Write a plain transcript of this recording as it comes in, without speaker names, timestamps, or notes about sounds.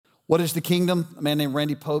What is the kingdom? A man named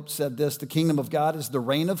Randy Pope said this: the kingdom of God is the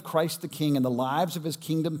reign of Christ the King in the lives of his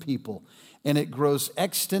kingdom people. And it grows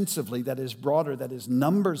extensively, that is broader, that is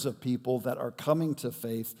numbers of people that are coming to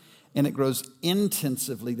faith. And it grows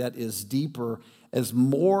intensively, that is deeper, as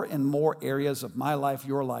more and more areas of my life,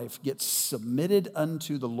 your life, get submitted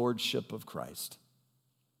unto the lordship of Christ.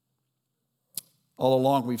 All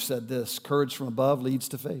along we've said this: courage from above leads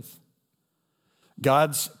to faith.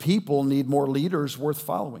 God's people need more leaders worth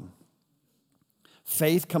following.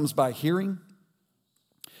 Faith comes by hearing.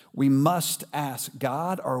 We must ask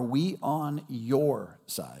God, are we on your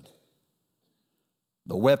side?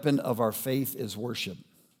 The weapon of our faith is worship.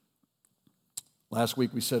 Last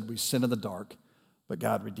week we said we sin in the dark, but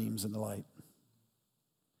God redeems in the light.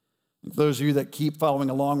 And for those of you that keep following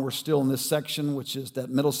along, we're still in this section, which is that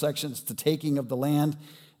middle section. It's the taking of the land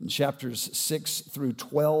in chapters 6 through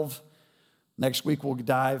 12. Next week we'll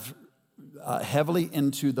dive heavily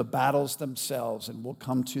into the battles themselves, and we'll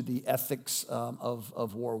come to the ethics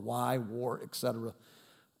of war, why war, etc.,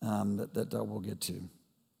 that we'll get to. A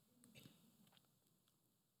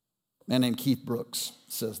man named Keith Brooks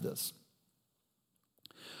says this: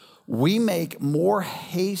 we make more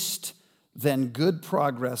haste than good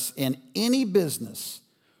progress in any business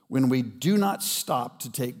when we do not stop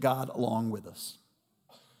to take God along with us.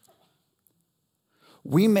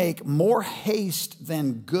 We make more haste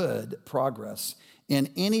than good progress in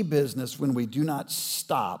any business when we do not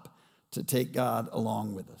stop to take God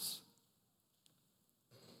along with us.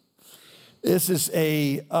 This is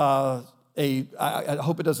I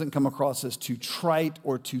hope it doesn't come across as too trite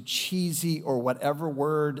or too cheesy or whatever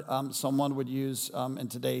word someone would use in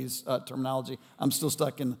today's terminology. I'm still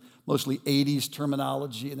stuck in mostly 80s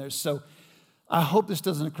terminology, and so I hope this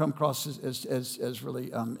doesn't come across as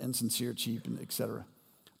really insincere, cheap, and et cetera.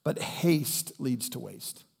 But haste leads to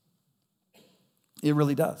waste. It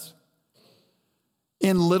really does.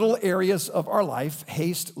 In little areas of our life,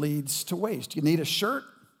 haste leads to waste. You need a shirt,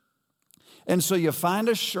 and so you find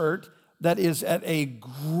a shirt that is at a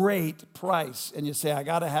great price, and you say, I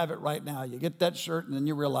gotta have it right now. You get that shirt, and then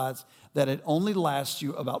you realize that it only lasts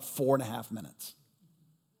you about 4.5 minutes.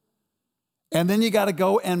 And then you gotta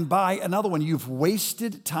go and buy another one. You've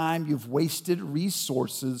wasted time, you've wasted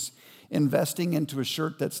resources investing into a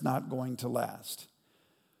shirt that's not going to last.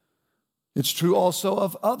 It's true also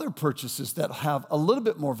of other purchases that have a little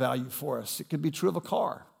bit more value for us. It could be true of a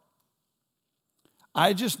car.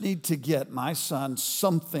 I just need to get my son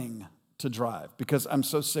something to drive because I'm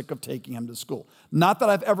so sick of taking him to school. Not that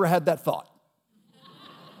I've ever had that thought.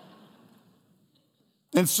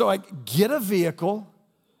 And so I get a vehicle,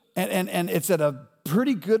 and it's at a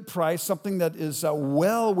pretty good price, something that is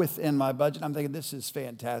well within my budget. I'm thinking, this is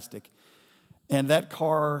fantastic. And that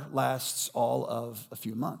car lasts all of a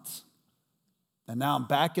few months. And now I'm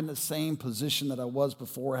back in the same position that I was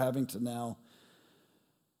before, having to now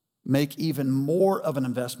make even more of an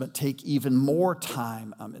investment, take even more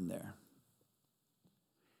time in there.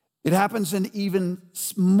 It happens in even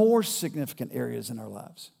more significant areas in our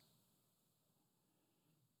lives.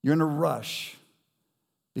 You're in a rush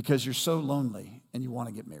because you're so lonely and you want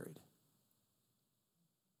to get married.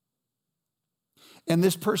 And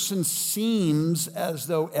this person seems as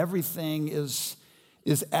though everything is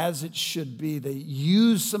as it should be. They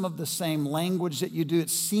use some of the same language that you do.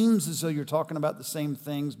 It seems as though you're talking about the same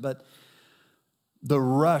things, but the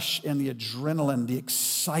rush and the adrenaline, the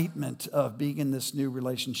excitement of being in this new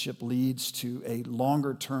relationship leads to a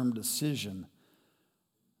longer-term decision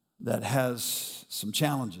that has some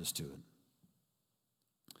challenges to it.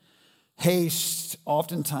 Haste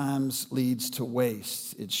oftentimes leads to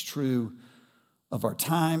waste. It's true of our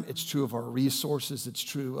time, it's true of our resources, it's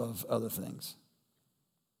true of other things.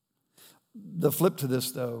 The flip to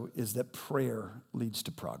this, though, is that prayer leads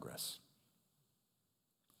to progress.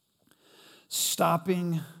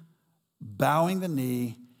 Stopping, bowing the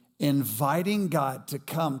knee, inviting God to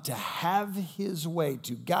come, to have his way,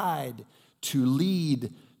 to guide, to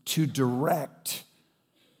lead, to direct,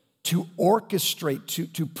 to orchestrate,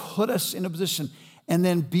 to put us in a position, and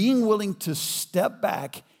then being willing to step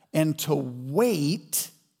back and to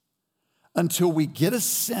wait until we get a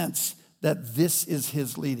sense that this is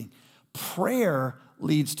his leading. Prayer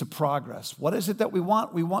leads to progress. What is it that we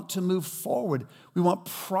want? We want to move forward. We want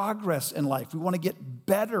progress in life. We want to get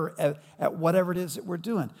better at whatever it is that we're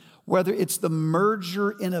doing. Whether it's the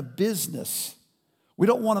merger in a business, we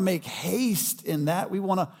don't want to make haste in that. We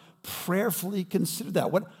want to prayerfully consider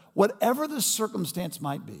that. Whatever the circumstance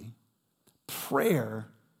might be, prayer,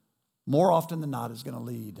 more often than not, is going to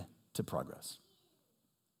lead to progress.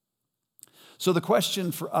 So the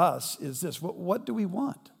question for us is this: what do we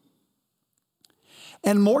want?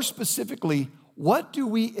 And more specifically, what do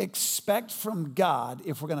we expect from God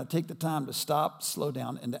if we're going to take the time to stop, slow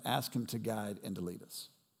down, and to ask him to guide and to lead us?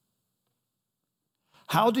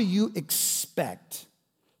 How do you expect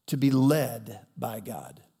to be led by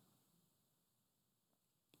God?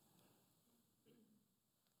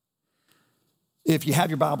 If you have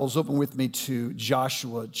your Bibles, open with me to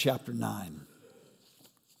Joshua chapter 9.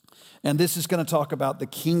 And this is going to talk about the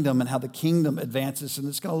kingdom and how the kingdom advances. And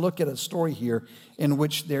it's going to look at a story here in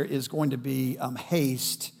which there is going to be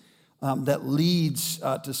haste that leads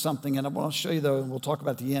to something. And I want to show you, though, and we'll talk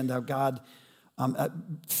about at the end, how God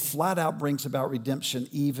flat out brings about redemption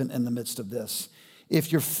even in the midst of this.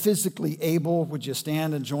 If you're physically able, would you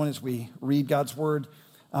stand and join as we read God's word?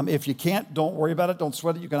 If you can't, don't worry about it. Don't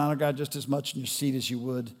sweat it. You can honor God just as much in your seat as you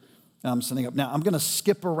would standing up. Now, I'm going to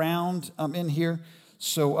skip around in here.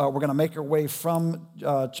 So we're going to make our way from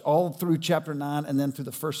all through chapter 9 and then through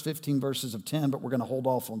the first 15 verses of 10, but we're going to hold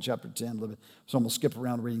off on chapter 10 a little bit. So I'm going to skip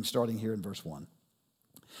around reading starting here in verse 1.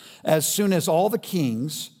 As soon as all the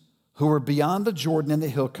kings who were beyond the Jordan in the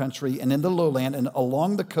hill country and in the lowland and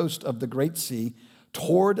along the coast of the Great Sea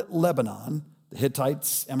toward Lebanon, the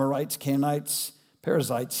Hittites, Amorites, Canaanites,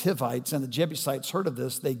 Perizzites, Hivites, and the Jebusites heard of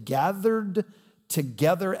this, they gathered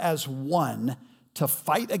together as one to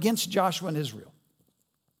fight against Joshua and Israel.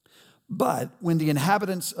 But when the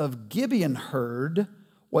inhabitants of Gibeon heard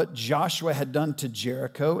what Joshua had done to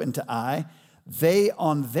Jericho and to Ai, they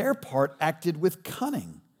on their part acted with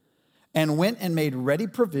cunning and went and made ready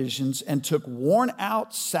provisions and took worn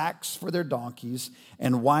out sacks for their donkeys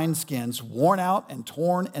and wineskins, worn out and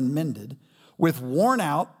torn and mended, with worn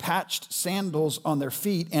out patched sandals on their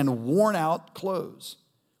feet and worn out clothes.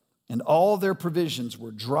 And all their provisions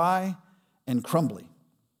were dry and crumbly.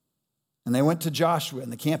 And they went to Joshua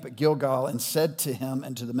in the camp at Gilgal and said to him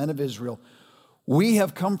and to the men of Israel, "We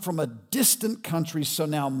have come from a distant country, so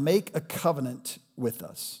now make a covenant with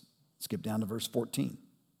us." Skip down to verse 14.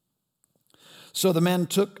 So the men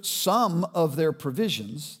took some of their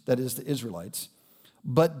provisions, that is the Israelites,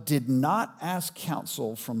 but did not ask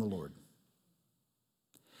counsel from the Lord.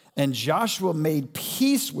 And Joshua made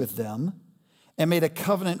peace with them and made a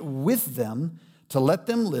covenant with them to let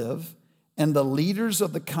them live. And the leaders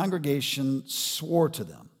of the congregation swore to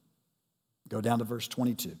them. Go down to verse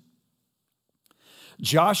 22.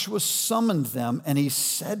 Joshua summoned them and he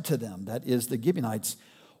said to them, that is the Gibeonites,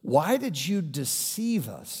 "Why did you deceive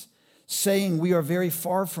us, saying we are very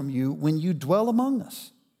far from you when you dwell among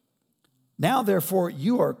us? Now therefore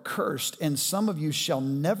you are cursed, and some of you shall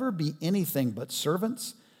never be anything but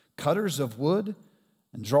servants, cutters of wood,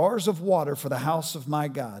 and drawers of water for the house of my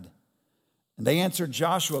God." And they answered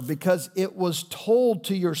Joshua, "Because it was told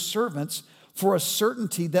to your servants for a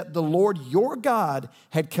certainty that the Lord your God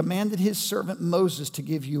had commanded his servant Moses to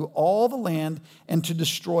give you all the land and to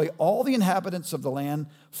destroy all the inhabitants of the land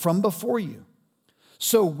from before you.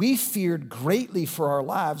 So we feared greatly for our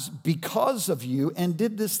lives because of you and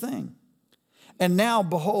did this thing. And now,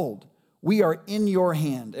 behold, we are in your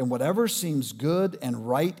hand, and whatever seems good and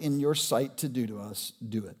right in your sight to do to us,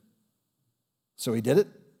 do it." So he did it.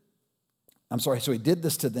 So he did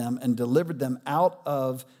this to them and delivered them out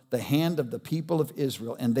of the hand of the people of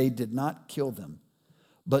Israel, and they did not kill them.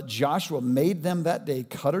 But Joshua made them that day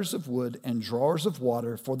cutters of wood and drawers of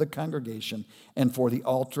water for the congregation and for the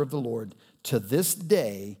altar of the Lord to this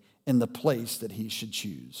day in the place that he should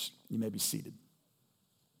choose. You may be seated.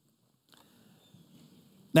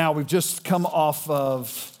 Now, we've just come off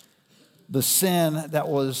of the sin that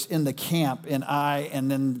was in the camp in Ai, and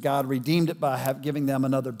then God redeemed it by giving them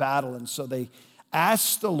another battle. And so they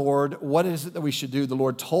asked the Lord, what is it that we should do? The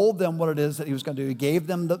Lord told them what it is that he was going to do. He gave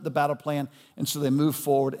them the battle plan, and so they move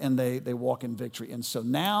forward and they walk in victory. And so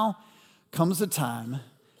now comes the time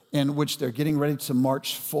in which they're getting ready to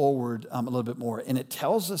march forward a little bit more. And it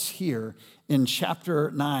tells us here in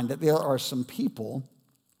chapter 9 that there are some people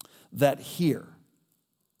that hear.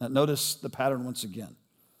 Now notice the pattern once again.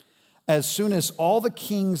 As soon as all the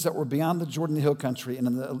kings that were beyond the Jordan hill country and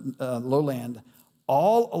in the lowland,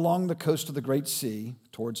 all along the coast of the Great Sea,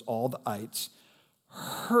 towards all the ites,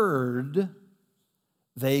 heard,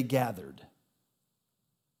 they gathered.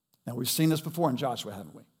 Now, we've seen this before in Joshua,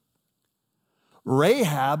 haven't we?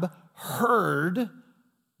 Rahab heard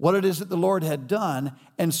what it is that the Lord had done,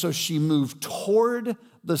 and so she moved toward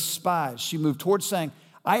the spies. She moved toward saying,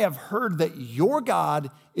 I have heard that your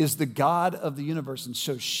God is the God of the universe. And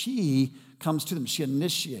so she comes to them. She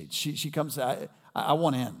initiates. She comes, I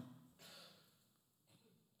want in.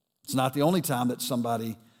 It's not the only time that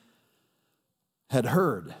somebody had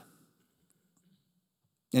heard.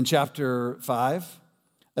 In chapter 5,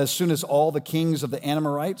 As soon as all the kings of the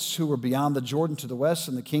Amorites who were beyond the Jordan to the west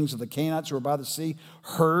and the kings of the Canaanites who were by the sea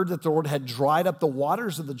heard that the Lord had dried up the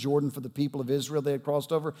waters of the Jordan for the people of Israel they had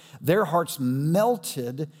crossed over, their hearts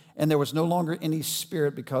melted and there was no longer any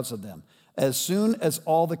spirit because of them. As soon as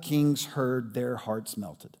all the kings heard, their hearts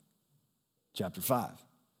melted. Chapter 5.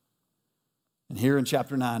 And here in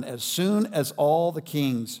chapter 9, as soon as all the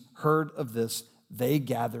kings heard of this, they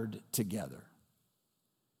gathered together.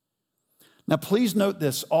 Now, please note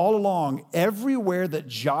this, all along, everywhere that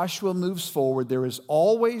Joshua moves forward, there is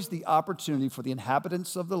always the opportunity for the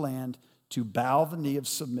inhabitants of the land to bow the knee of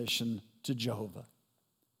submission to Jehovah.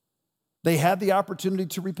 They had the opportunity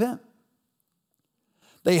to repent.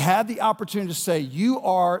 They had the opportunity to say, you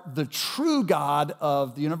are the true God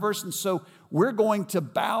of the universe, and so we're going to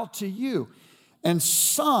bow to you. And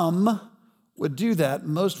some would do that.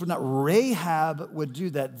 Most would not. Rahab would do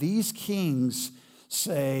that. These kings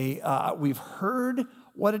say, we've heard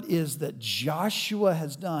what it is that Joshua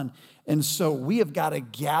has done, and so we have got to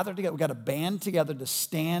gather together, we've got to band together to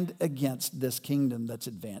stand against this kingdom that's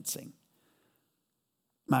advancing.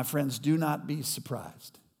 My friends, do not be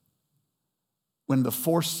surprised when the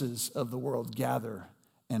forces of the world gather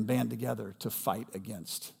and band together to fight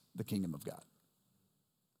against the kingdom of God.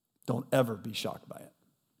 Don't ever be shocked by it.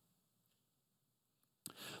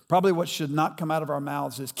 Probably what should not come out of our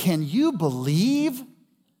mouths is, can you believe?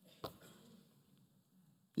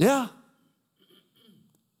 Yeah.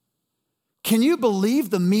 Can you believe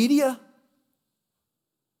the media?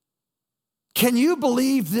 Can you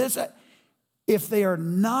believe this? If they have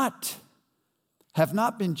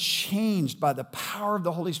not been changed by the power of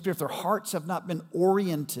the Holy Spirit, if their hearts have not been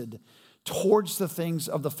oriented towards the things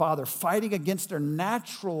of the Father, fighting against their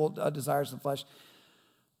natural desires of the flesh,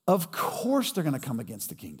 of course they're going to come against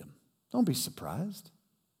the kingdom. Don't be surprised.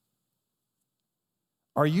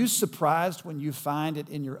 Are you surprised when you find it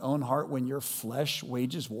in your own heart when your flesh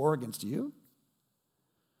wages war against you?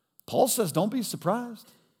 Paul says, don't be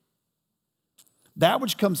surprised. That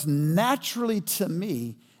which comes naturally to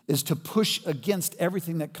me is to push against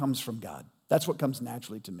everything that comes from God. That's what comes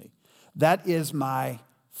naturally to me. That is my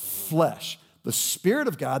flesh. The Spirit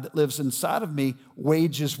of God that lives inside of me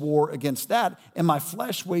wages war against that, and my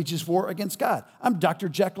flesh wages war against God. I'm Dr.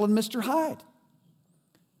 Jekyll and Mr. Hyde.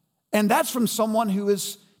 And that's from someone who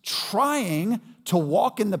is trying to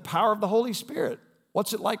walk in the power of the Holy Spirit.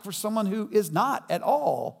 What's it like for someone who is not at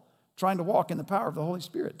all trying to walk in the power of the Holy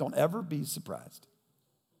Spirit? Don't ever be surprised.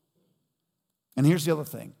 And here's the other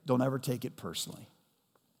thing. Don't ever take it personally.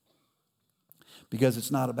 Because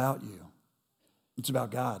it's not about you. It's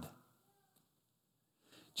about God.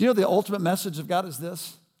 Do you know the ultimate message of God is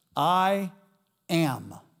this? I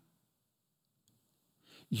am.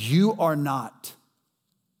 You are not.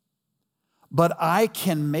 But I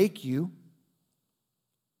can make you.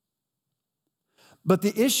 But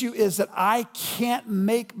the issue is that I can't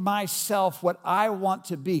make myself what I want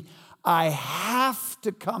to be. I have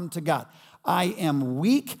to come to God. I am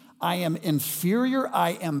weak. I am inferior.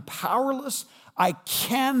 I am powerless. I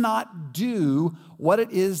cannot do what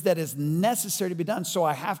it is that is necessary to be done. So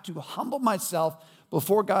I have to humble myself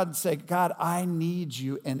before God and say, God, I need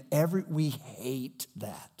you. And we hate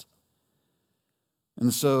that.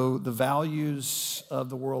 And so the values of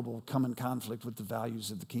the world will come in conflict with the values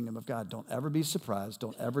of the kingdom of God. Don't ever be surprised.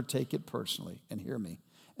 Don't ever take it personally. And hear me.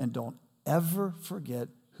 And don't ever forget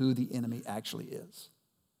who the enemy actually is.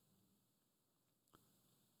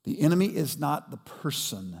 The enemy is not the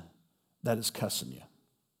person that is cussing you.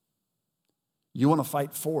 You want to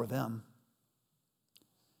fight for them.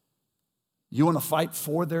 You want to fight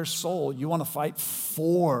for their soul. You want to fight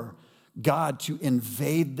for God to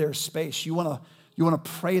invade their space. You want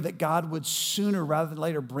to pray that God would sooner rather than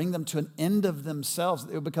later bring them to an end of themselves, that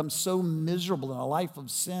they would become so miserable in a life of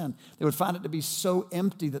sin. They would find it to be so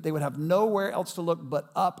empty that they would have nowhere else to look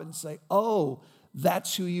but up and say, oh,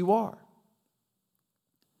 that's who you are.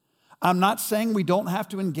 I'm not saying we don't have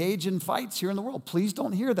to engage in fights here in the world. Please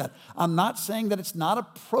don't hear that. I'm not saying that it's not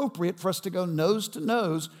appropriate for us to go nose to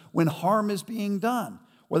nose when harm is being done,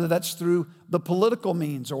 whether that's through the political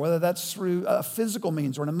means or whether that's through a physical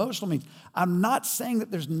means or an emotional means. I'm not saying that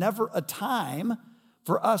there's never a time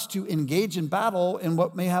for us to engage in battle in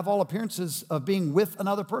what may have all appearances of being with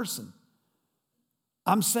another person.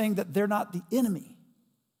 I'm saying that they're not the enemy.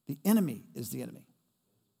 The enemy is the enemy.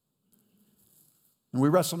 And we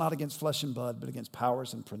wrestle not against flesh and blood, but against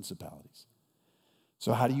powers and principalities.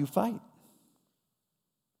 So how do you fight?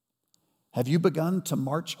 Have you begun to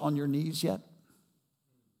march on your knees yet?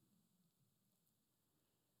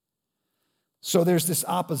 So there's this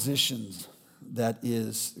opposition that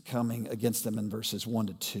is coming against them in verses 1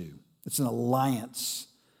 to 2. It's an alliance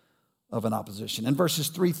of an opposition. In verses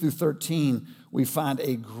 3 through 13, we find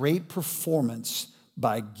a great performance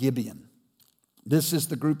by Gibeon. This is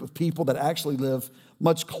the group of people that actually live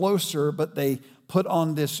much closer, but they put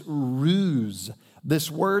on this ruse.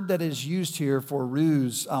 This word that is used here for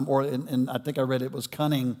ruse, and I think I read it was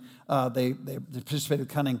cunning. They participated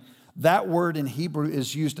in cunning. That word in Hebrew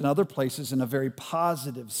is used in other places in a very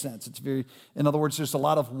positive sense. In other words, there's a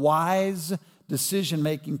lot of wise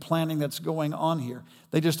decision-making, planning that's going on here.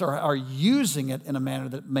 They just are using it in a manner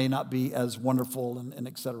that may not be as wonderful and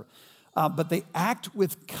et cetera. But they act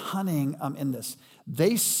with cunning in this.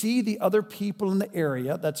 They see the other people in the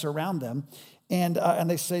area that's around them, and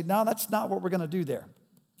they say, no, that's not what we're going to do there.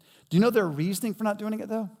 Do you know their reasoning for not doing it,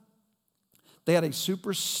 though? They had a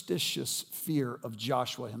superstitious fear of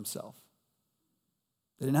Joshua himself.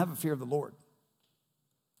 They didn't have a fear of the Lord.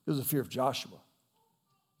 It was a fear of Joshua.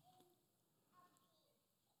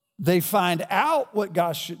 They find out what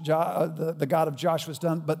the God of Joshua has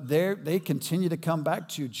done, but they continue to come back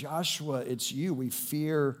to Joshua, it's you. We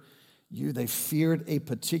fear you. They feared a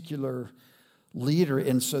particular leader.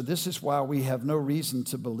 And so this is why we have no reason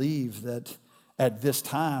to believe that at this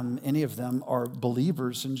time any of them are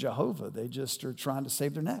believers in Jehovah. They just are trying to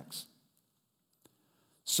save their necks.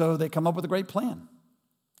 So they come up with a great plan.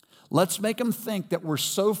 Let's make them think that we're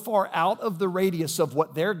so far out of the radius of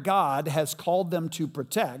what their God has called them to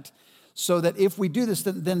protect, so that if we do this,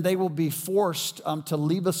 then they will be forced to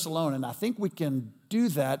leave us alone. And I think we can do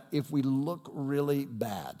that if we look really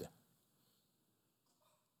bad.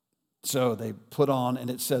 So they put on, and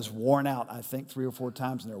it says worn out, I think 3 or 4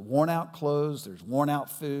 times in there. Worn out clothes, there's worn out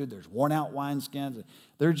food, there's worn out wineskins.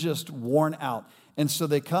 They're just worn out. And so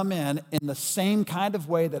they come in the same kind of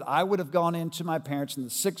way that I would have gone into my parents in the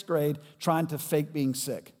 6th grade trying to fake being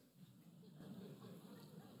sick.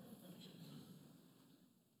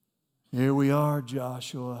 Here we are,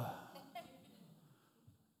 Joshua.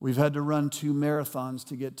 We've had to run 2 marathons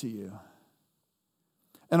to get to you.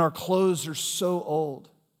 And our clothes are so old.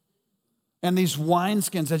 And these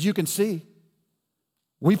wineskins, as you can see,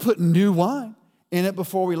 we put new wine in it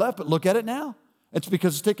before we left, but look at it now. It's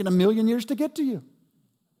because it's taken 1,000,000 years to get to you.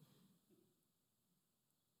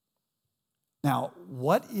 Now,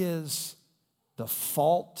 what is the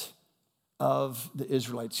fault of the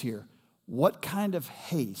Israelites here? What kind of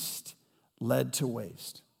haste led to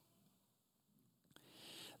waste?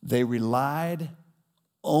 They relied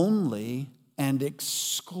only and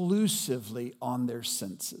exclusively on their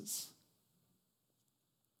senses.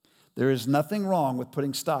 There is nothing wrong with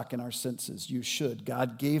putting stock in our senses. You should.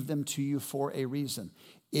 God gave them to you for a reason.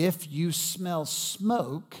 If you smell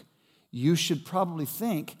smoke, you should probably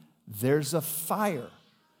think there's a fire.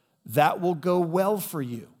 That will go well for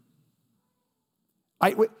you.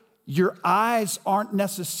 Your eyes aren't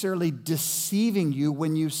necessarily deceiving you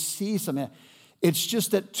when you see something. It's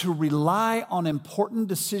just that to rely on important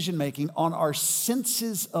decision making on our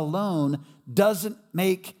senses alone doesn't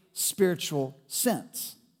make spiritual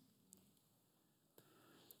sense.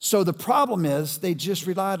 So the problem is they just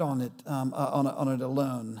relied on it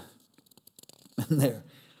alone. And there,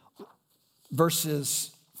 verses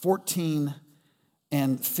 14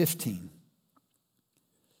 and 15.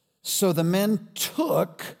 So the men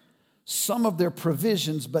took some of their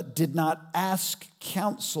provisions, but did not ask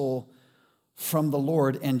counsel from the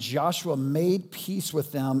Lord. And Joshua made peace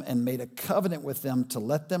with them and made a covenant with them to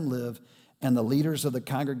let them live. And the leaders of the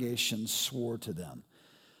congregation swore to them.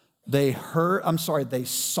 They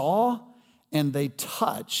saw and they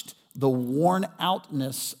touched the worn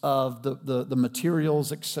outness of the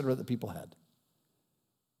materials, et cetera, that people had.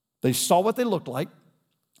 They saw what they looked like,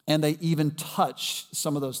 and they even touched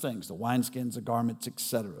some of those things, the wineskins, the garments, et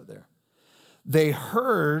cetera there. They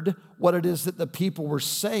heard what it is that the people were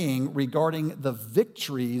saying regarding the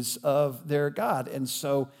victories of their God. And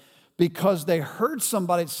so because they heard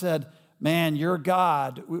somebody said, man, your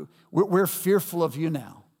God, we're fearful of you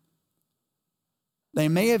now. They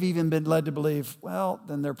may have even been led to believe, well,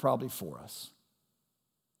 then they're probably for us.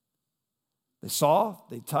 They saw,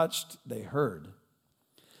 they touched, they heard.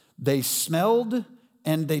 They smelled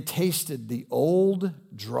and they tasted the old,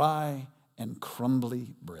 dry, and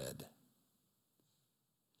crumbly bread.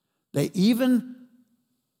 They even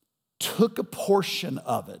took a portion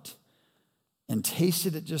of it and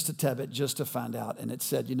tasted it just a tad bit, just to find out. And it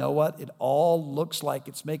said, you know what? It all looks like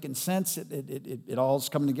it's making sense. It all's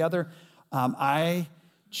coming together. I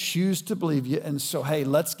choose to believe you. And so, hey,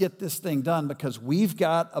 let's get this thing done because we've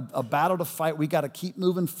got a battle to fight. We got to keep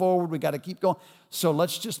moving forward. We got to keep going. So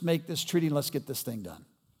let's just make this treaty and let's get this thing done.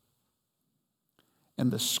 And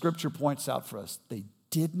the scripture points out for us, they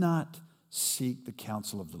did not seek the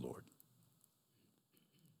counsel of the Lord.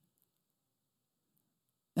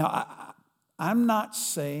 Now, I'm not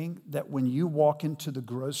saying that when you walk into the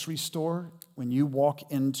grocery store, when you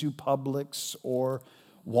walk into Publix or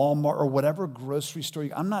Walmart or whatever grocery store,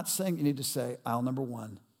 I'm not saying you need to say, aisle number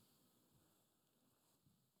 1,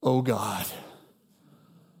 oh God,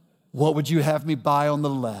 what would you have me buy on the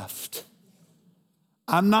left?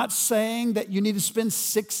 I'm not saying that you need to spend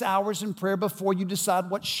 6 hours in prayer before you decide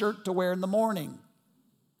what shirt to wear in the morning.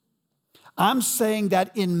 I'm saying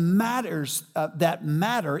that in matters that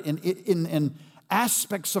matter, in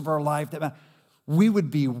aspects of our life that matter, we would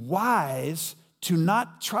be wise to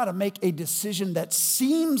not try to make a decision that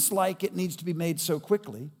seems like it needs to be made so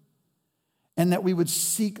quickly, and that we would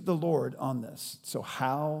seek the Lord on this. So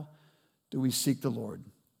how do we seek the Lord?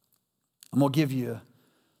 I'm going to give you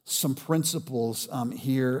some principles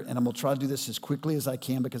here, and I'm going to try to do this as quickly as I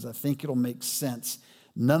can because I think it'll make sense.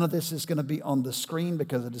 None of this is going to be on the screen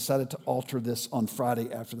because I decided to alter this on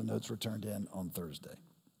Friday after the notes were turned in on Thursday.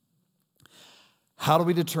 How do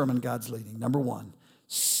we determine God's leading? Number 1,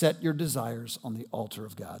 set your desires on the altar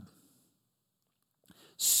of God.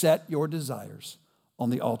 Set your desires on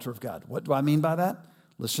the altar of God. What do I mean by that?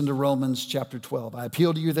 Listen to Romans chapter 12. I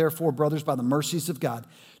appeal to you, therefore, brothers, by the mercies of God,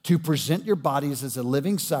 to present your bodies as a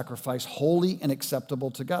living sacrifice, holy and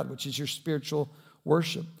acceptable to God, which is your spiritual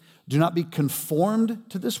worship. Do not be conformed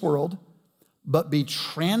to this world, but be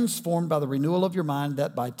transformed by the renewal of your mind,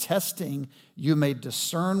 that by testing you may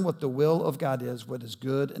discern what the will of God is, what is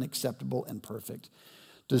good and acceptable and perfect.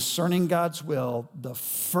 Discerning God's will, the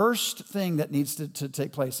first thing that needs to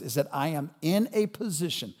take place is that I am in a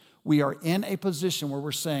position, we are in a position where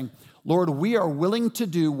we're saying, Lord, we are willing to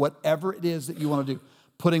do whatever it is that you want to do.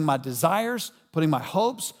 Putting my desires, putting my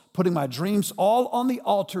hopes, putting my dreams all on the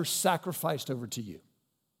altar, sacrificed over to you.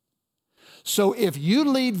 So if you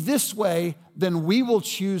lead this way, then we will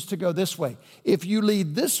choose to go this way. If you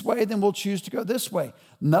lead this way, then we'll choose to go this way.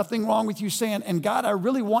 Nothing wrong with you saying, and God, I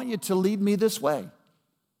really want you to lead me this way.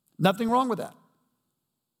 Nothing wrong with that.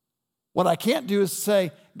 What I can't do is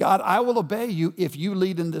say, God, I will obey you if you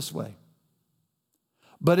lead in this way.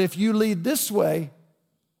 But if you lead this way,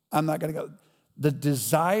 I'm not going to go. The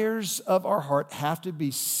desires of our heart have to be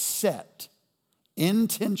set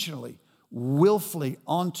intentionally, willfully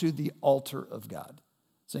onto the altar of God,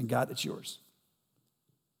 saying, God, it's yours.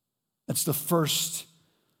 That's the first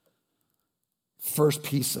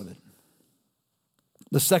piece of it.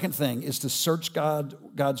 The second thing is to search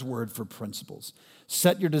God's word for principles.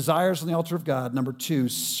 Set your desires on the altar of God. Number 2,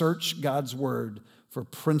 search God's word for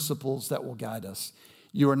principles that will guide us.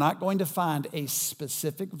 You are not going to find a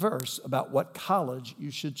specific verse about what college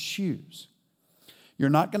you should choose. You're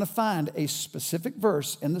not going to find a specific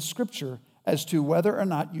verse in the scripture as to whether or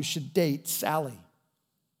not you should date Sally.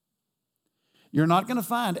 You're not going to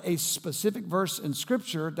find a specific verse in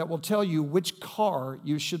scripture that will tell you which car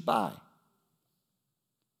you should buy.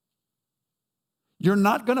 You're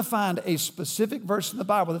not going to find a specific verse in the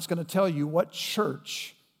Bible that's going to tell you what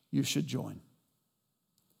church you should join.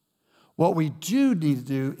 What we do need to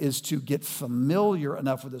do is to get familiar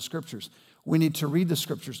enough with the scriptures. We need to read the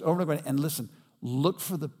scriptures over and over again and listen. Look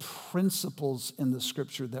for the principles in the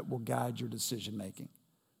scripture that will guide your decision making.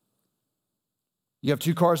 You have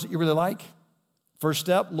 2 cars that you really like. First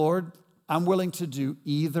step, Lord, I'm willing to do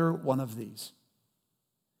either one of these.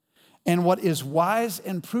 And what is wise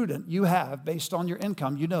and prudent you have based on your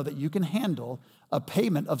income, you know that you can handle a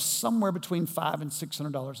payment of somewhere between $500 and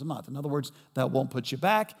 $600 a month. In other words, that won't put you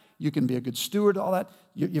back. You can be a good steward, all that.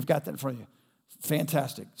 You've got that in front of you.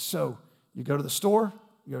 Fantastic. So you go to the store,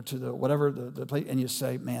 you go to the place, and you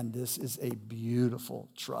say, man, this is a beautiful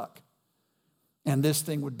truck. And this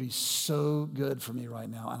thing would be so good for me right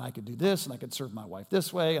now. And I could do this, and I could serve my wife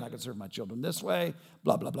this way, and I could serve my children this way,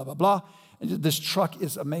 blah, blah, blah, blah, blah. And this truck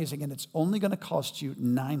is amazing, and it's only going to cost you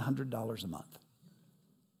 $900 a month.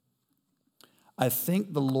 I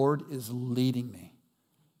think the Lord is leading me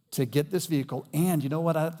to get this vehicle. And you know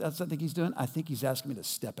what I think he's doing? I think he's asking me to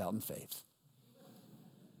step out in faith.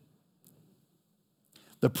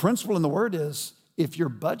 The principle in the word is, if your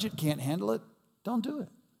budget can't handle it, don't do it.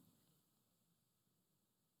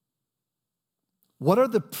 What are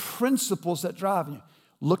the principles that drive you?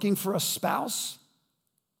 Looking for a spouse?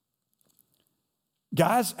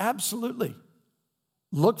 Guys, absolutely.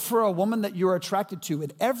 Look for a woman that you're attracted to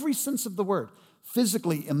in every sense of the word.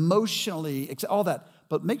 Physically, emotionally, all that.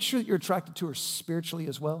 But make sure that you're attracted to her spiritually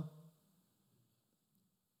as well.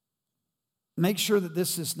 Make sure that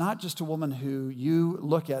this is not just a woman who you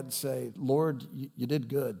look at and say, Lord, you did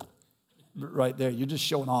good. Right there, you're just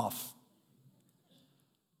showing off.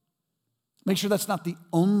 Make sure that's not the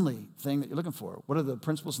only thing that you're looking for. What are the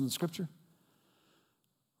principles in the scripture?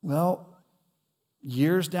 Well,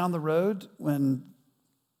 years down the road when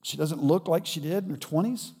she doesn't look like she did in her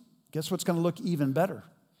 20s, guess what's going to look even better?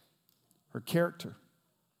 Her character,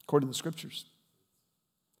 according to the scriptures.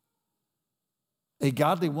 A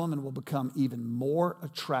godly woman will become even more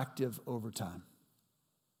attractive over time.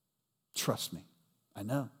 Trust me, I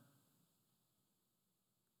know.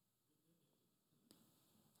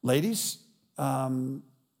 Ladies,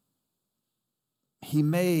 he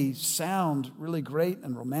may sound really great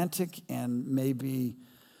and romantic and maybe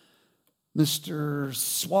Mr.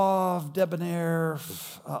 Suave, debonair,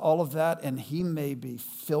 all of that, and he may be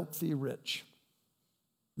filthy rich.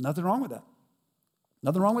 Nothing wrong with that.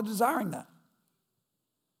 Nothing wrong with desiring that.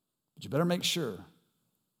 But you better make sure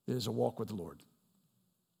it is a walk with the Lord.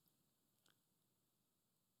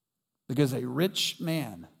 Because a rich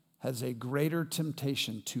man has a greater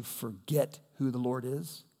temptation to forget who the Lord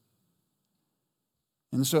is.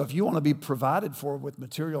 And so if you want to be provided for with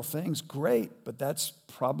material things, great, but that's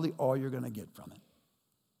probably all you're going to get from it.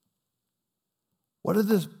 What do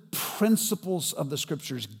the principles of the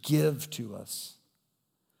scriptures give to us?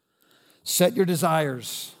 Set your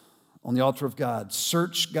desires on the altar of God.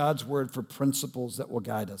 Search God's word for principles that will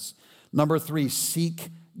guide us. Number 3, seek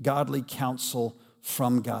godly counsel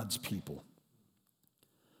from God's people.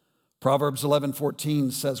 Proverbs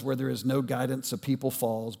 11:14 says, where there is no guidance, a people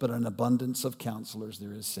falls, but an abundance of counselors,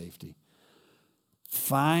 there is safety.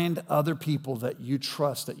 Find other people that you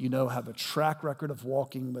trust, that you know have a track record of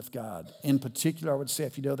walking with God. In particular, I would say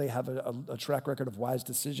if you know they have a track record of wise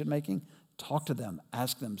decision making, talk to them,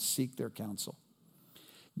 ask them, seek their counsel.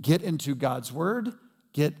 Get into God's word,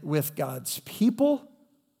 get with God's people,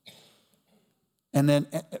 and then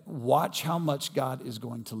watch how much God is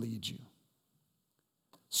going to lead you.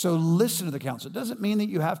 So listen to the counsel. It doesn't mean that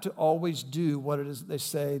you have to always do what it is they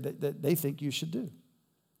say that they think you should do.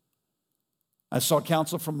 I sought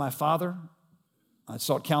counsel from my father. I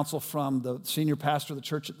sought counsel from the senior pastor of the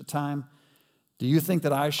church at the time. Do you think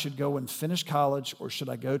that I should go and finish college, or should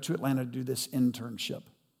I go to Atlanta to do this internship?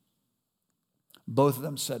 Both of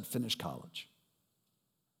them said finish college.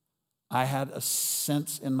 I had a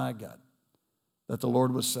sense in my gut that the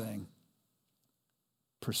Lord was saying,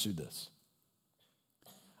 pursue this.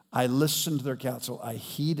 I listened to their counsel. I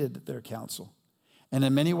heeded their counsel. And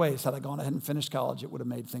in many ways, had I gone ahead and finished college, it would have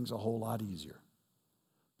made things a whole lot easier.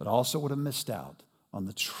 But I also would have missed out on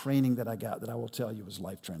the training that I got that I will tell you was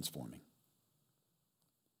life transforming.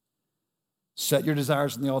 Set your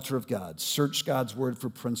desires on the altar of God. Search God's word for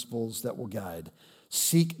principles that will guide.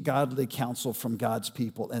 Seek godly counsel from God's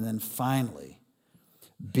people. And then finally,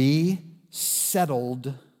 be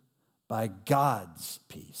settled by God's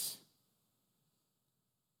peace.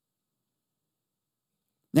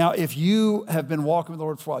 Now, if you have been walking with the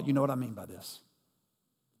Lord for a while, you know what I mean by this.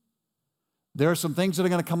 There are some things that are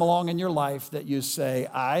going to come along in your life that you say,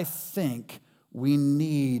 I think we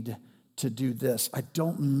need to do this. I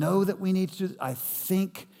don't know that we need to do this. I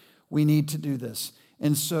think we need to do this.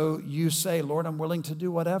 And so you say, Lord, I'm willing to do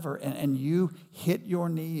whatever. And you hit your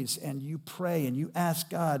knees and you pray and you ask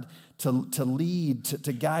God to lead,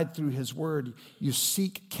 to guide through his word. You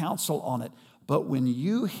seek counsel on it. But when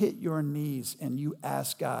you hit your knees and you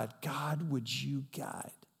ask God, God, would you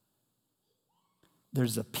guide?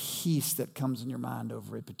 There's a peace that comes in your mind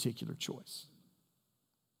over a particular choice.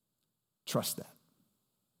 Trust that.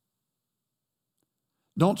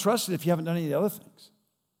 Don't trust it if you haven't done any of the other things.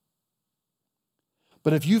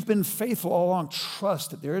 But if you've been faithful all along,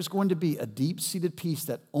 trust that there is going to be a deep-seated peace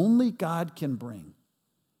that only God can bring.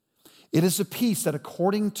 It is a peace that,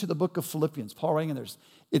 according to the book of Philippians, Paul writing in there,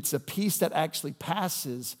 it's a peace that actually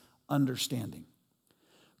passes understanding.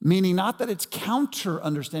 Meaning not that it's counter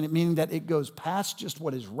understanding, meaning that it goes past just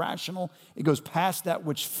what is rational. It goes past that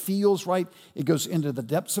which feels right. It goes into the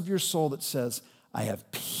depths of your soul that says, I have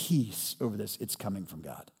peace over this. It's coming from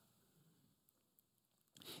God.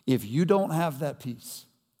 If you don't have that peace,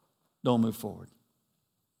 don't move forward.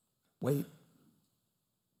 Wait.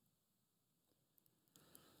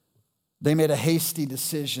 They made a hasty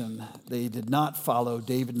decision. They did not follow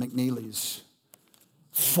David McNeely's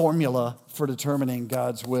formula for determining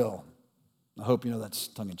God's will. I hope you know that's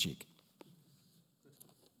tongue-in-cheek.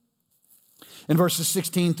 In verses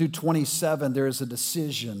 16 through 27, there is a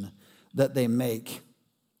decision that they make.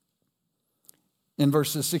 In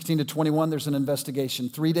verses 16 to 21, there's an investigation.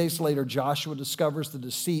 3 days later, Joshua discovers the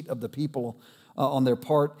deceit of the people on their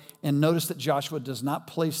part. And notice that Joshua does not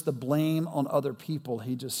place the blame on other people.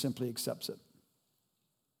 He just simply accepts it.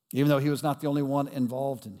 Even though he was not the only one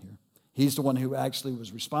involved in here. He's the one who actually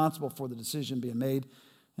was responsible for the decision being made.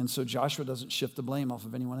 And so Joshua doesn't shift the blame off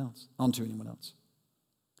of anyone else, onto anyone else.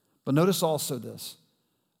 But notice also this.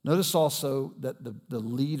 Notice also that the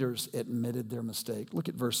leaders admitted their mistake. Look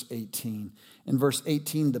at verse 18. In verse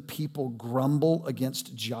 18, the people grumble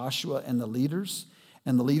against Joshua and the leaders.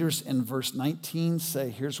 And the leaders in verse 19 say,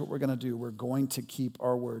 here's what we're going to do. We're going to keep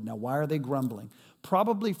our word. Now, why are they grumbling?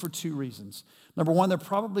 Probably for two reasons. Number one, they're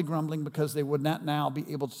probably grumbling because they would not now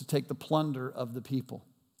be able to take the plunder of the people.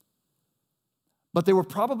 But they were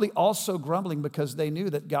probably also grumbling because they knew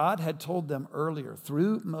that God had told them earlier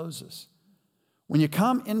through Moses, when you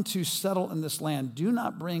come in to settle in this land, do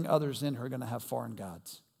not bring others in who are going to have foreign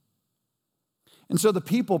gods. And so the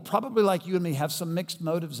people, probably like you and me, have some mixed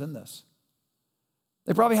motives in this.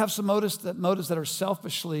 They probably have some motives that are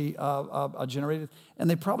selfishly generated, and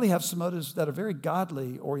they probably have some motives that are very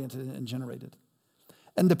godly oriented and generated.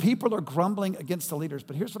 And the people are grumbling against the leaders.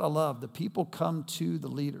 But here's what I love. The people come to the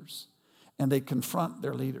leaders, and they confront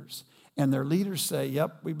their leaders. And their leaders say,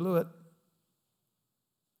 yep, we blew it.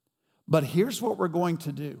 But here's what we're going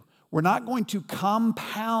to do. We're not going to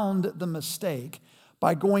compound the mistake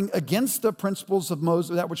by going against the principles of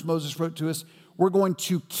Moses, that which Moses wrote to us. We're going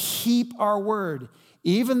to keep our word.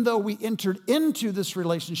 Even though we entered into this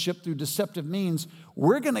relationship through deceptive means,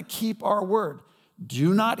 we're going to keep our word.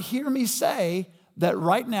 Do not hear me say that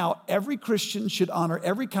right now every Christian should honor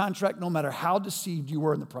every contract no matter how deceived you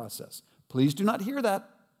were in the process. Please do not hear that.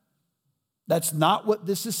 That's not what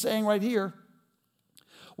this is saying right here.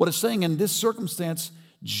 What it's saying in this circumstance,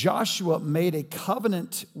 Joshua made a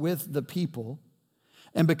covenant with the people.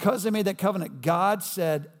 And because they made that covenant, God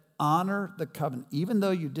said, honor the covenant. Even though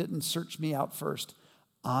you didn't search me out first,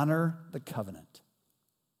 honor the covenant.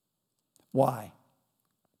 Why?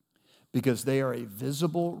 Because they are a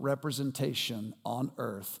visible representation on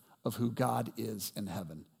earth of who God is in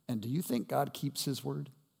heaven. And do you think God keeps his word?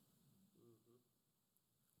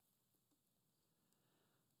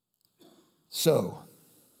 So,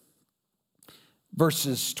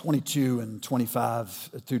 verses 22 and 25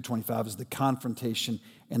 through 25 is the confrontation.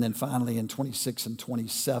 And then finally in 26 and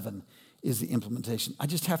 27 is the implementation. I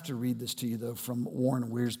just have to read this to you, though, from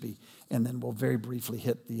Warren Wiersbe, and then we'll very briefly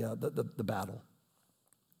hit the battle.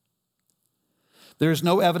 There is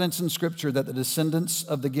no evidence in Scripture that the descendants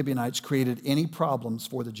of the Gibeonites created any problems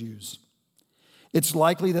for the Jews. It's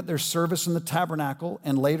likely that their service in the tabernacle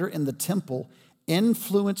and later in the temple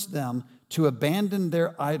influenced them to abandon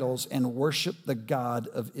their idols and worship the God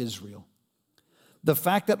of Israel. The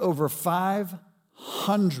fact that over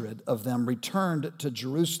 500 of them returned to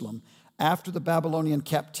Jerusalem after the Babylonian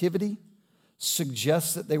captivity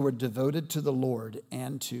suggests that they were devoted to the Lord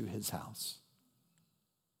and to his house.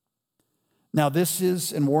 Now this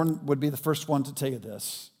is, and Warren would be the first one to tell you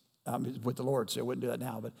this, with the Lord, so I wouldn't do that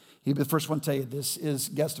now, but he'd be the first one to tell you this is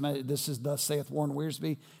thus saith Warren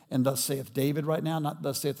Wiersbe, and thus saith David right now, not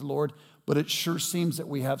thus saith the Lord, but it sure seems that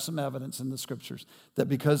we have some evidence in the scriptures that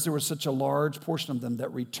because there was such a large portion of them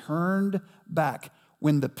that returned back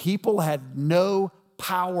when the people had no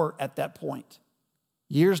power at that point,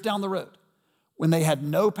 years down the road, when they had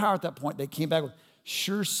no power at that point, they came back with,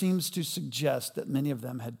 sure seems to suggest that many of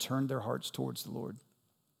them had turned their hearts towards the Lord.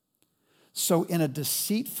 So in a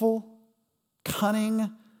deceitful,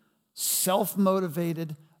 cunning,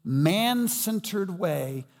 self-motivated, man-centered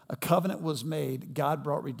way, a covenant was made. God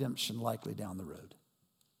brought redemption likely down the road.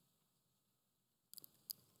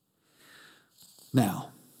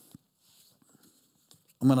 Now,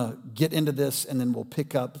 I'm going to get into this and then we'll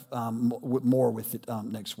pick up more with it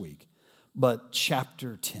next week. But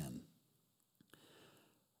chapter 10.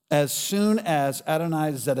 As soon as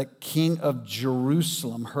Adoni-Zedek, king of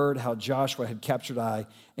Jerusalem, heard how Joshua had captured Ai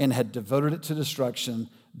and had devoted it to destruction,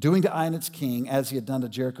 doing to Ai and its king as he had done to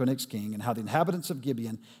Jericho and its king, and how the inhabitants of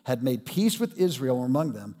Gibeon had made peace with Israel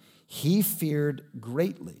among them, he feared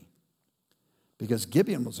greatly, because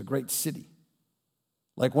Gibeon was a great city,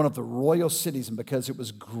 like one of the royal cities, and because it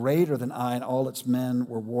was greater than Ai and all its men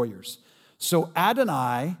were warriors. So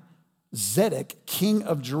Adoni-Zedek, king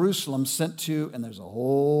of Jerusalem, sent to, and there's a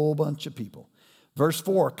whole bunch of people. Verse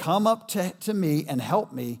 4, come up to me and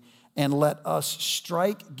help me, and let us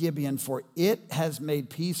strike Gibeon, for it has made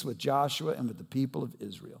peace with Joshua and with the people of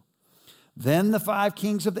Israel. Then the 5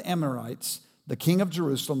 kings of the Amorites, the king of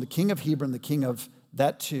Jerusalem, the king of Hebron, the king of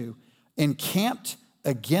that too, encamped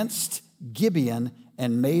against Gibeon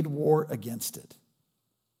and made war against it.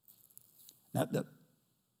 Now,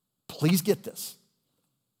 please get this.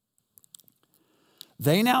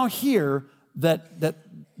 They now hear that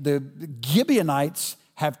the Gibeonites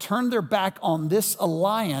have turned their back on this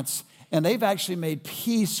alliance and they've actually made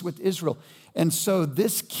peace with Israel. And so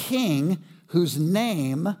this king, whose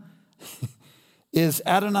name is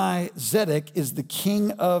Adoni-Zedek, is the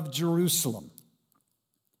king of Jerusalem.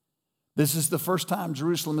 This is the first time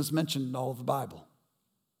Jerusalem is mentioned in all of the Bible.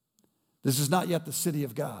 This is not yet the city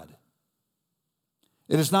of God.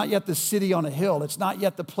 It is not yet the city on a hill. It's not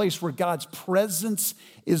yet the place where God's presence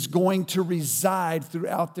is going to reside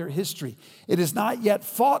throughout their history. It is not yet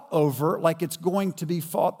fought over like it's going to be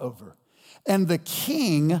fought over. And the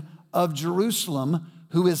king of Jerusalem,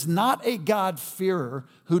 who is not a God-fearer,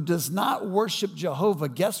 who does not worship Jehovah,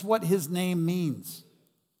 guess what his name means?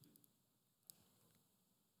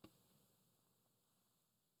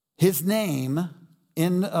 His name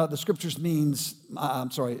in the scriptures means,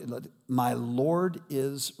 my Lord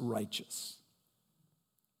is righteous.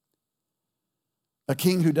 A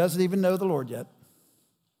king who doesn't even know the Lord yet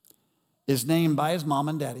is named by his mom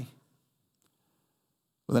and daddy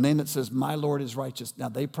with a name that says, my Lord is righteous. Now,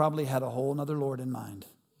 they probably had a whole other Lord in mind.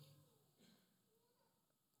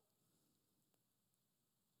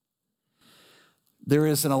 There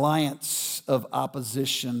is an alliance of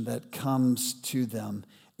opposition that comes to them.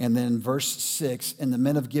 And then verse 6, and the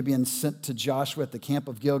men of Gibeon sent to Joshua at the camp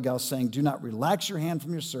of Gilgal, saying, do not relax your hand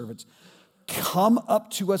from your servants. Come up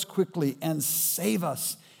to us quickly and save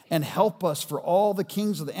us and help us, for all the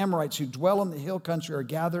kings of the Amorites who dwell in the hill country are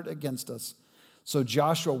gathered against us. So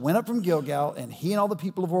Joshua went up from Gilgal, and he and all the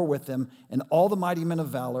people of war with him, and all the mighty men of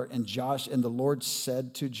valor. And the Lord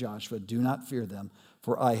said to Joshua, do not fear them,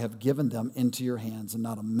 for I have given them into your hands, and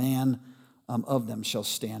not a man of them shall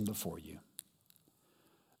stand before you.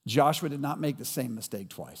 Joshua did not make the same mistake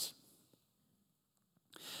twice.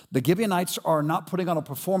 The Gibeonites are not putting on a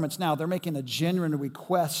performance now. They're making a genuine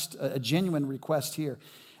request here.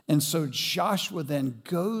 And so Joshua then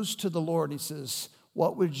goes to the Lord and he says,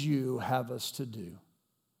 what would you have us to do?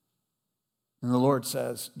 And the Lord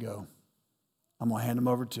says, go. I'm going to hand them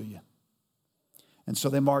over to you. And so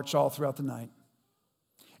they march all throughout the night.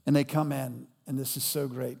 And they come in, and this is so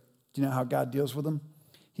great. Do you know how God deals with them?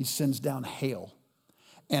 He sends down hail.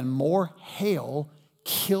 And more hail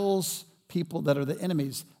kills people that are the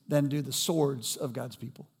enemies than do the swords of God's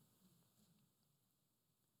people.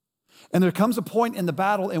 And there comes a point in the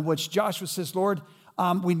battle in which Joshua says, Lord,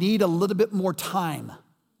 we need a little bit more time.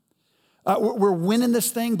 We're winning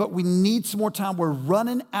this thing, but we need some more time. We're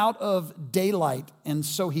running out of daylight. And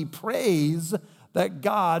so he prays that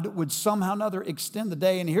God would somehow or another extend the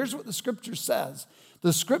day. And here's what the scripture says.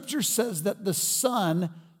 The scripture says that the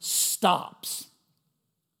sun stops.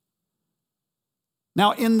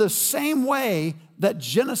 Now, in the same way that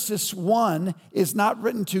Genesis 1 is not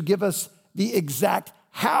written to give us the exact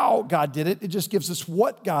how God did it, it just gives us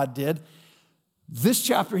what God did. This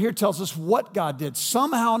chapter here tells us what God did.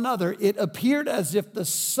 Somehow or another, it appeared as if the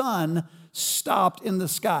sun stopped in the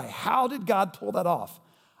sky. How did God pull that off?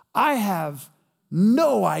 I have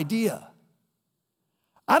no idea.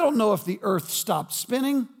 I don't know if the earth stopped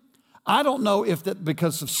spinning. I don't know if that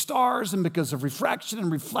because of stars and because of refraction and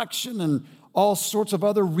reflection and all sorts of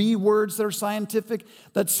other words that are scientific,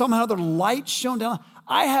 that somehow the light shone down.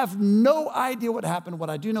 I have no idea what happened. What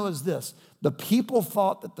I do know is this. The people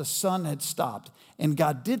thought that the sun had stopped, and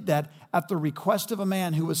God did that at the request of a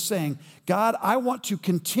man who was saying, God, I want to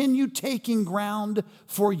continue taking ground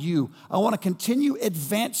for you. I want to continue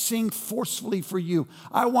advancing forcefully for you.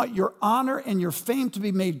 I want your honor and your fame to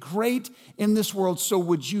be made great in this world, so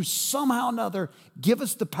would you somehow or another give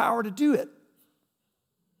us the power to do it?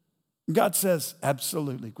 God says,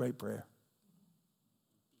 absolutely, great prayer.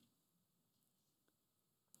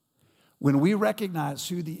 When we recognize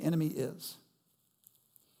who the enemy is,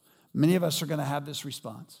 many of us are going to have this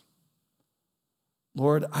response.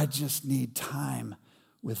 Lord, I just need time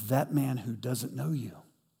with that man who doesn't know you.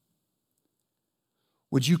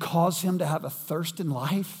 Would you cause him to have a thirst in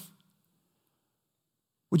life?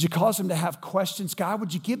 Would you cause him to have questions? God,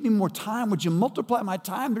 would you give me more time? Would you multiply my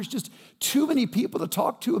time? There's just too many people to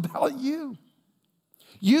talk to about you.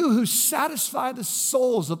 You who satisfy the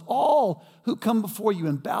souls of all who come before you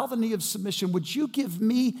and bow the knee of submission, would you give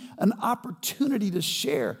me an opportunity to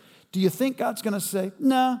share? Do you think God's going to say,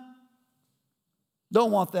 no,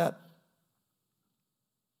 don't want that?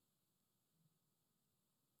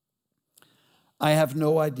 I have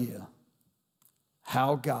no idea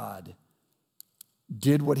how God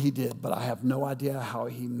did what he did, but I have no idea how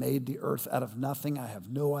he made the earth out of nothing. I have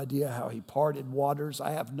no idea how he parted waters.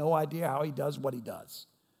 I have no idea how he does what he does.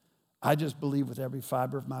 I just believe with every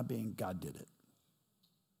fiber of my being, God did it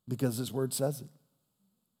because his word says it.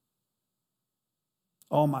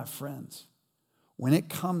 Oh, my friends, when it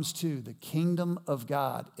comes to the kingdom of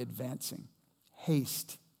God advancing,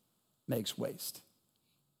 haste makes waste.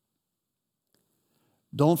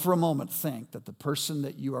 Don't for a moment think that the person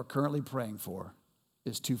that you are currently praying for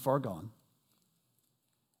is too far gone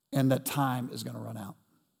and that time is going to run out.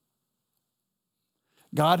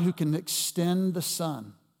 God who can extend the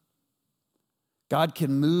sun. God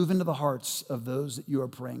can move into the hearts of those that you are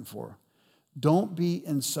praying for. Don't be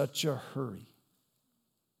in such a hurry.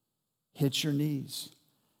 Hit your knees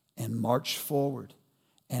and march forward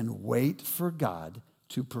and wait for God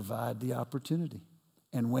to provide the opportunity.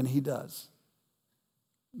 And when he does,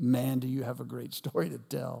 man, do you have a great story to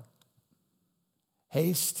tell.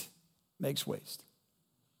 Haste makes waste.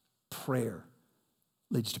 Prayer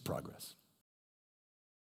leads to progress.